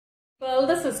Well,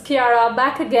 this is Kiara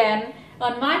back again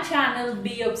on my channel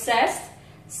Be Obsessed.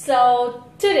 So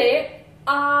today,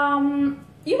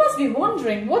 you must be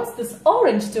wondering what's this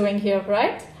orange doing here,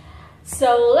 right?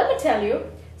 So let me tell you.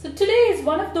 So today is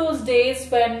one of those days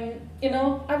when,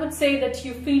 I would say that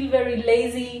you feel very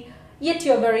lazy, yet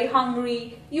you're very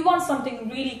hungry. You want something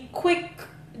really quick,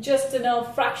 just in a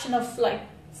fraction of like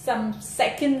some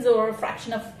seconds or a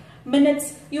fraction of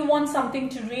minutes. You want something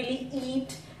to really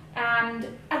eat.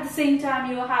 And at the same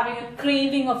time you're having a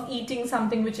craving of eating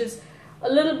something which is a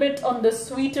little bit on the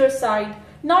sweeter side,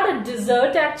 not a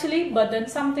dessert actually, but then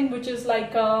something which is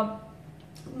like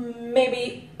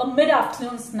maybe a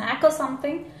mid-afternoon snack or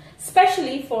something,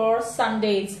 especially for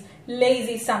Sundays,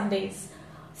 lazy Sundays,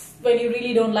 when you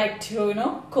really don't like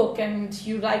to cook and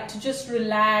you like to just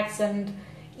relax and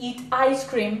eat ice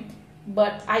cream.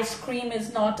 But ice cream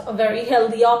is not a very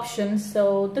healthy option,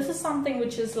 so this is something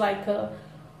which is like a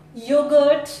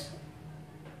yogurt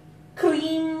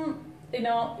cream,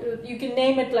 you can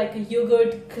name it like a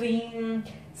yogurt cream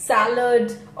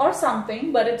salad or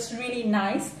something, but it's really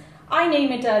nice. I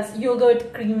name it as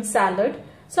yogurt cream salad.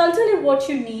 So I'll tell you what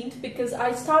you need, because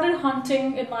I started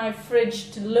hunting in my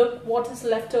fridge to look what is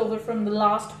left over from the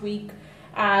last week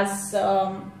as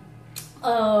the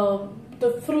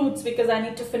fruits, because I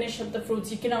need to finish up the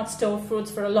fruits. You cannot store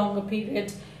fruits for a longer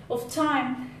period of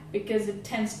time because it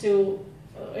tends to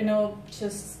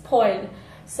just spoil.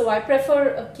 So I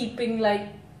prefer keeping like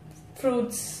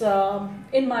fruits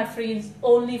in my freeze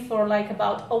only for like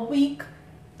about a week.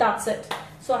 That's it.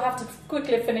 So I have to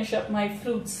quickly finish up my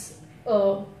fruits.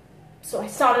 So I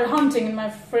started hunting in my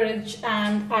fridge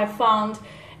and I found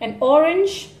an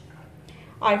orange.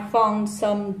 I found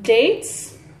some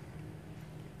dates.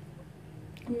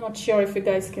 I'm not sure if you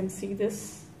guys can see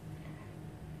this.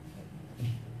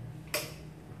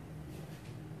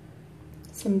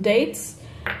 Some dates.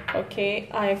 Okay,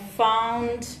 I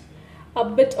found a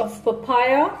bit of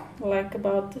papaya, like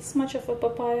about this much of a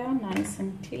papaya, nice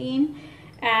and clean.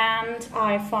 And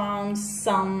I found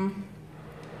some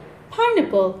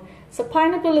pineapple. So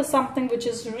pineapple is something which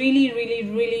is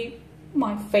really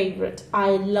my favorite.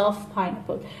 I love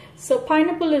pineapple. So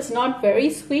pineapple is not very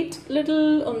sweet,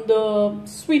 little on the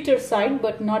sweeter side,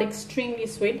 but not extremely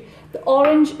sweet. The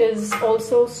orange is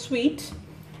also sweet.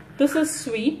 This is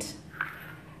sweet.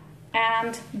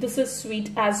 And this is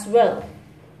sweet as well.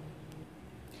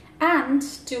 And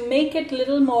to make it a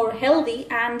little more healthy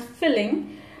and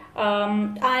filling,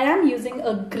 I am using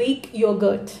a Greek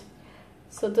yogurt.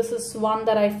 So this is one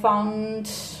that I found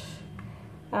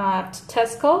at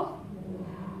Tesco.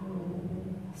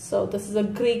 So this is a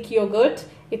Greek yogurt.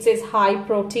 It says high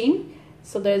protein.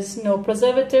 So there's no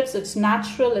preservatives, it's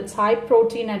natural, it's high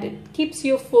protein, and it keeps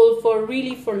you full for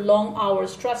long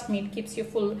hours. Trust me, it keeps you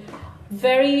full,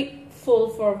 very full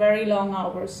for very long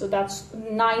hours. So that's a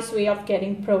nice way of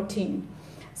getting protein.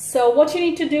 So what you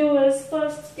need to do is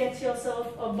first get yourself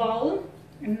a bowl,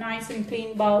 a nice and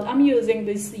clean bowl. I'm using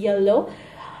this yellow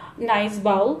nice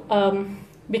bowl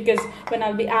because when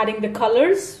I'll be adding the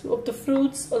colors of the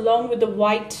fruits along with the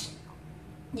white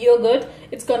yogurt,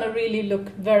 it's gonna really look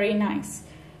very nice.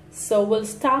 So we'll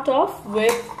start off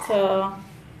with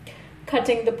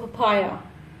cutting the papaya.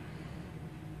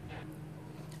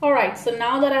 Alright, so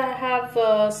now that I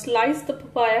have sliced the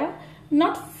papaya,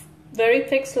 not very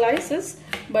thick slices,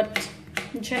 but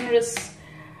generous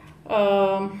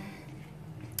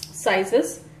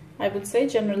sizes, I would say,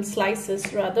 general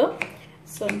slices rather.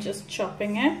 So I'm just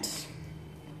chopping it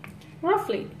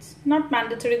roughly. It's not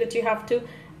mandatory that you have to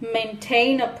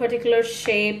maintain a particular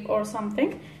shape or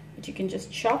something, but you can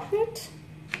just chop it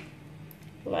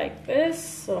like this.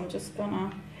 So I'm just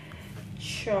gonna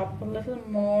chop a little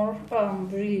more. I'm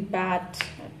really bad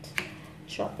at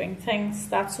chopping things.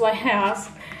 That's why I asked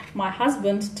my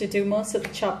husband to do most of the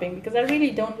chopping, because I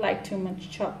really don't like too much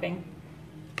chopping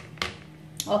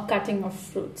or cutting of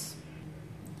fruits.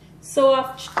 So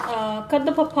I've cut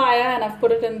the papaya and I've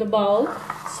put it in the bowl.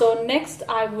 So next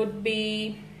I would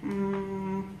be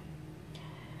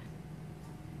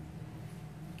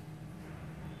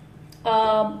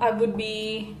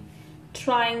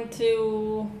trying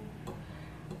to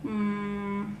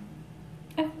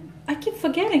I keep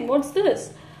forgetting, what's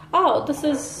this? Oh, this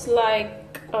is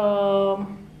like what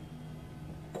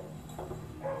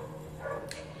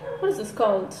is this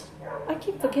called? I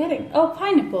keep forgetting. Oh,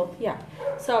 pineapple. Yeah,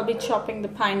 so I'll be chopping the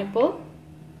pineapple.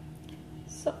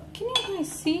 So can you guys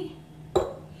see?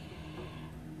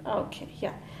 Okay,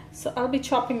 yeah, so I'll be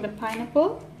chopping the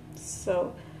pineapple,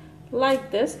 so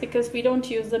like this, because we don't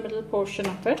use the middle portion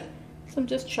of it. So I'm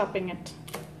just chopping it,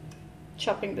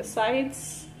 chopping the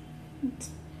sides,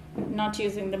 not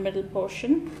using the middle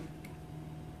portion.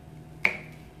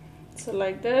 So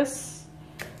like this,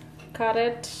 cut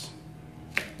it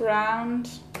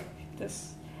round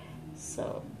this.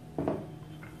 So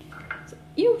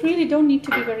you really don't need to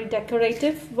be very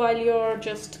decorative while you're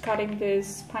just cutting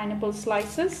these pineapple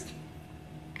slices.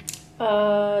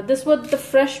 This was the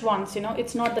fresh ones, you know,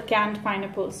 it's not the canned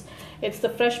pineapples. It's the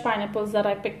fresh pineapples that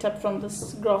I picked up from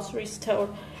this grocery store,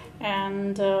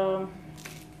 and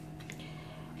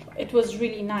it was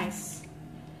really nice.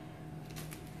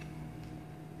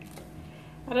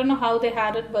 I don't know how they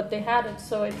had it, but they had it,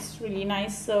 so it's really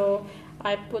nice. So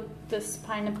I put this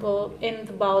pineapple in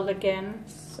the bowl again.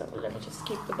 So let me just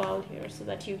keep the bowl here so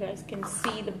that you guys can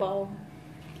see the bowl.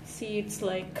 See, it's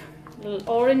like a little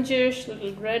orangish, a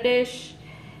little reddish.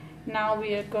 Now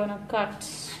we are gonna cut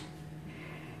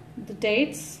the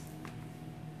dates.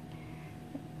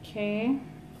 Okay.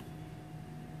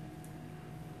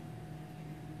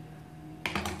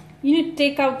 You need to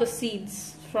take out the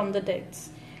seeds from the dates,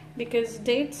 because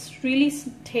dates really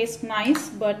taste nice,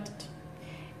 but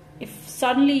if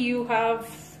suddenly you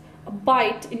have a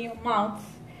bite in your mouth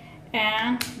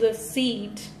and the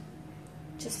seed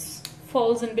just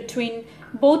falls in between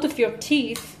both of your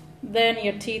teeth, then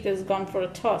your teeth is gone for a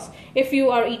toss. If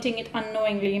you are eating it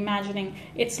unknowingly, imagining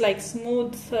it's like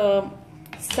smooth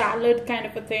salad kind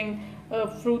of a thing, a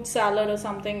fruit salad or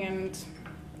something, and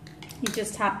you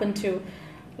just happen to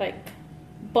like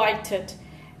bite it,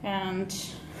 and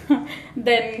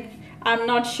then I'm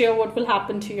not sure what will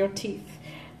happen to your teeth.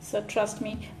 So trust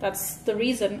me, that's the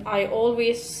reason I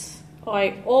always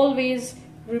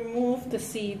remove the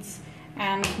seeds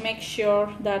and make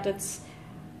sure that it's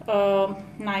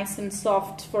nice and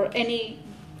soft for any,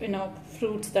 you know,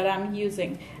 fruits that I'm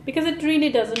using, because it really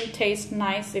doesn't taste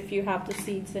nice if you have the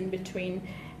seeds in between,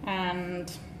 and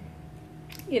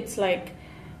it's like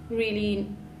really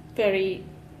very,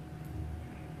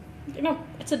 you know,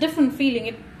 it's a different feeling.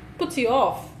 It puts you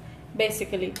off,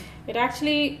 basically. It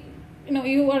actually, you know,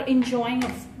 you are enjoying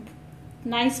a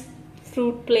nice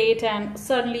fruit plate and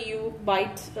suddenly you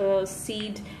bite a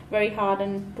seed very hard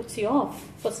and puts you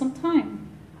off for some time.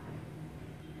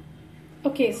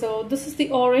 Okay, so this is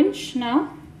the orange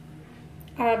now.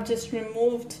 I have just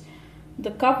removed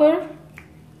the cover,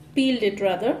 peeled it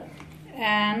rather,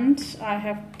 and I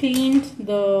have cleaned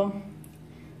the,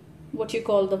 what you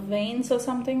call the veins or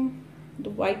something, the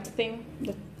white thing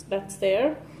that's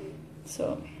there.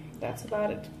 So that's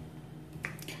about it.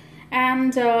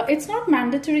 And it's not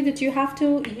mandatory that you have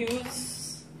to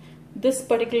use this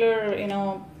particular, you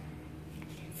know,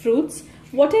 fruits.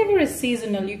 Whatever is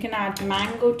seasonal, you can add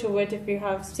mango to it if you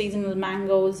have seasonal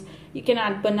mangoes. You can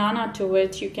add banana to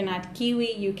it. You can add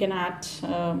kiwi. You can add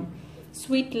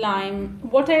sweet lime.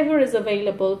 Whatever is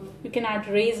available. You can add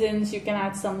raisins. You can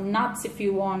add some nuts if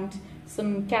you want,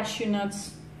 some cashew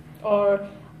nuts, or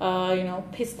you know,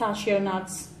 pistachio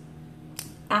nuts.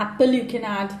 Apple you can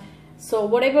add. So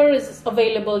whatever is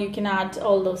available, you can add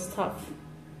all those stuff.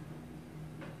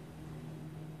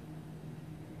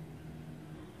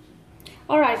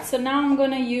 Alright, so now I'm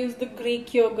gonna use the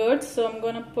Greek yogurt. So I'm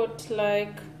gonna put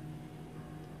like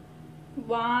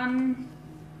 1,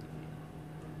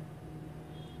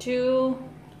 2,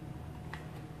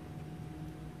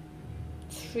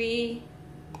 3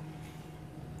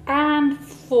 and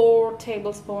 4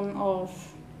 tablespoons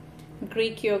of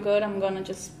Greek yogurt. I'm gonna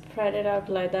just spread it out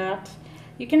like that.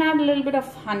 You can add a little bit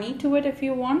of honey to it if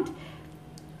you want,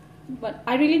 but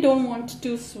I really don't want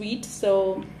too sweet,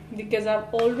 so because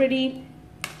I've already,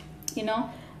 you know,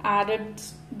 added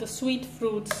the sweet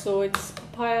fruits. So it's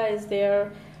papaya is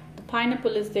there, the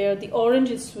pineapple is there, the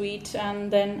orange is sweet,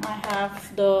 and then I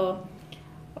have the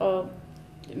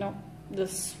you know,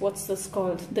 this, what's this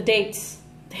called, the dates.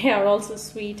 They are also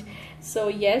sweet. So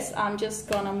yes, I'm just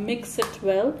gonna mix it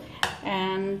well,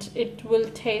 and it will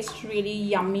taste really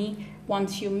yummy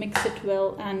once you mix it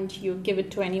well and you give it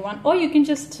to anyone. Or you can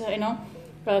just, you know,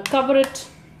 cover it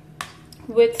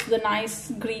with the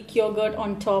nice Greek yogurt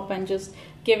on top and just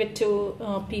give it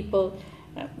to people.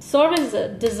 Serve as a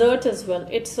dessert as well.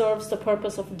 It serves the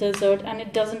purpose of dessert, and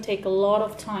it doesn't take a lot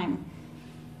of time.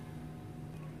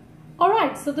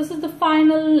 Alright, so this is the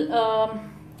final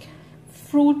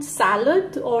fruit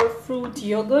salad or fruit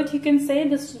yogurt, you can say.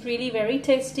 This is really very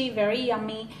tasty, very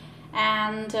yummy,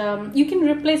 and you can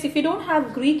replace, if you don't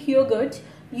have Greek yogurt,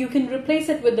 you can replace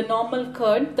it with the normal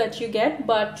curd that you get,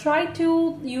 but try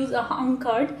to use a hung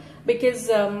curd, because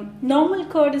normal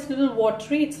curd is a little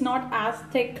watery. It's not as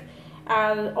thick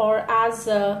or as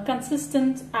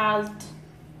consistent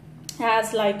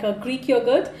as like a Greek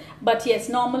yogurt, but yes,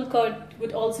 normal curd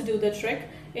would also do the trick.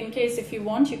 In case if you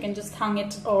want, you can just hang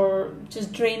it or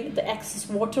just drain the excess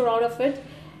water out of it,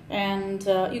 and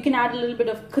you can add a little bit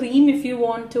of cream if you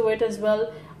want to it as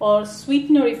well, or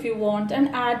sweetener if you want, and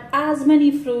add as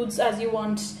many fruits as you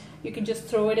want. You can just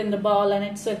throw it in the bowl, and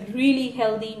it's a really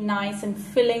healthy, nice and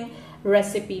filling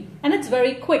recipe. And it's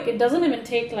very quick. It doesn't even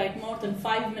take like more than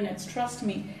 5 minutes, trust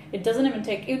me. It doesn't even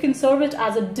take. You can serve it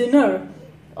as a dinner,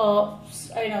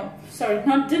 sorry,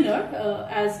 not dinner,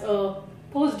 as a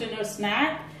post-dinner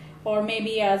snack, or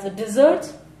maybe as a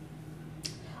dessert,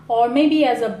 or maybe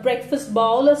as a breakfast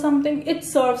bowl or something. It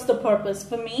serves the purpose.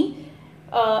 For me,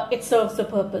 it serves the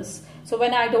purpose. So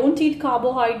when I don't eat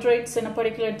carbohydrates in a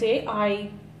particular day,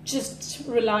 I just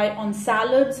rely on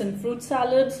salads and fruit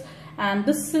salads, and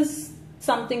this is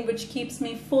something which keeps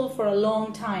me full for a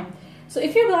long time. So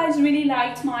if you guys really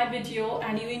liked my video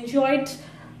and you enjoyed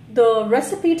the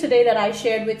recipe today that I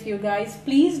shared with you guys,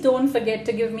 please don't forget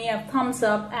to give me a thumbs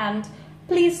up, and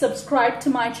please subscribe to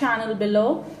my channel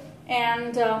below.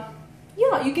 And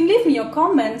yeah, you can leave me your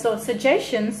comments or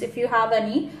suggestions if you have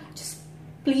any. Just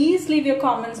please leave your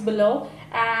comments below,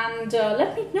 and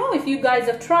let me know if you guys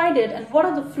have tried it, and what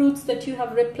are the fruits that you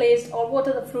have replaced, or what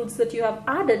are the fruits that you have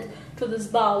added to this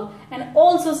bowl. And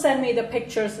also send me the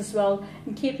pictures as well,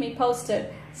 and keep me posted.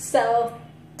 So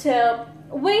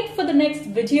wait for the next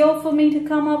video for me to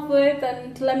come up with,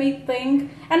 and let me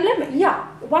think. And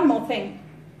one more thing,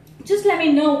 just let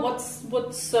me know what's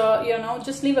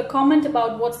just leave a comment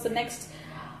about what's the next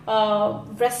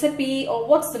recipe, or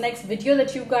what's the next video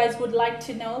that you guys would like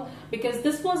to know, because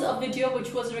this was a video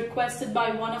which was requested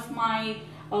by one of my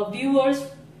viewers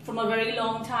from a very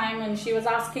long time, and she was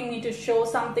asking me to show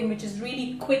something which is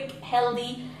really quick,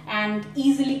 healthy and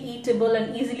easily eatable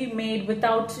and easily made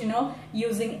without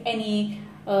using any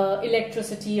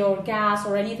electricity or gas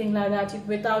or anything like that,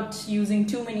 without using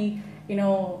too many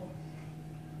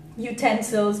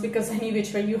utensils, because any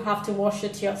which way you have to wash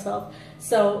it yourself.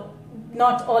 So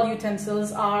not all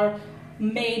utensils are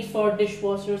made for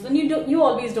dishwashers, and you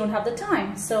always don't have the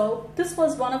time. So this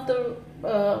was one of the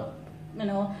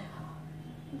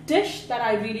dish that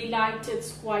I really liked.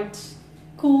 It's quite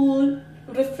cool,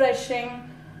 refreshing,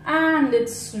 and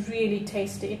it's really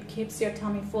tasty. It keeps your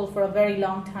tummy full for a very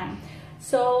long time.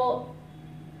 So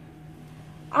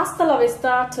hasta la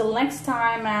vista, till next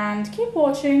time, and keep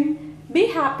watching. Be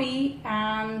happy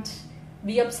and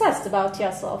be obsessed about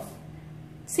yourself.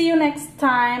 See you next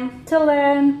time. Till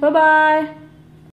then, bye bye.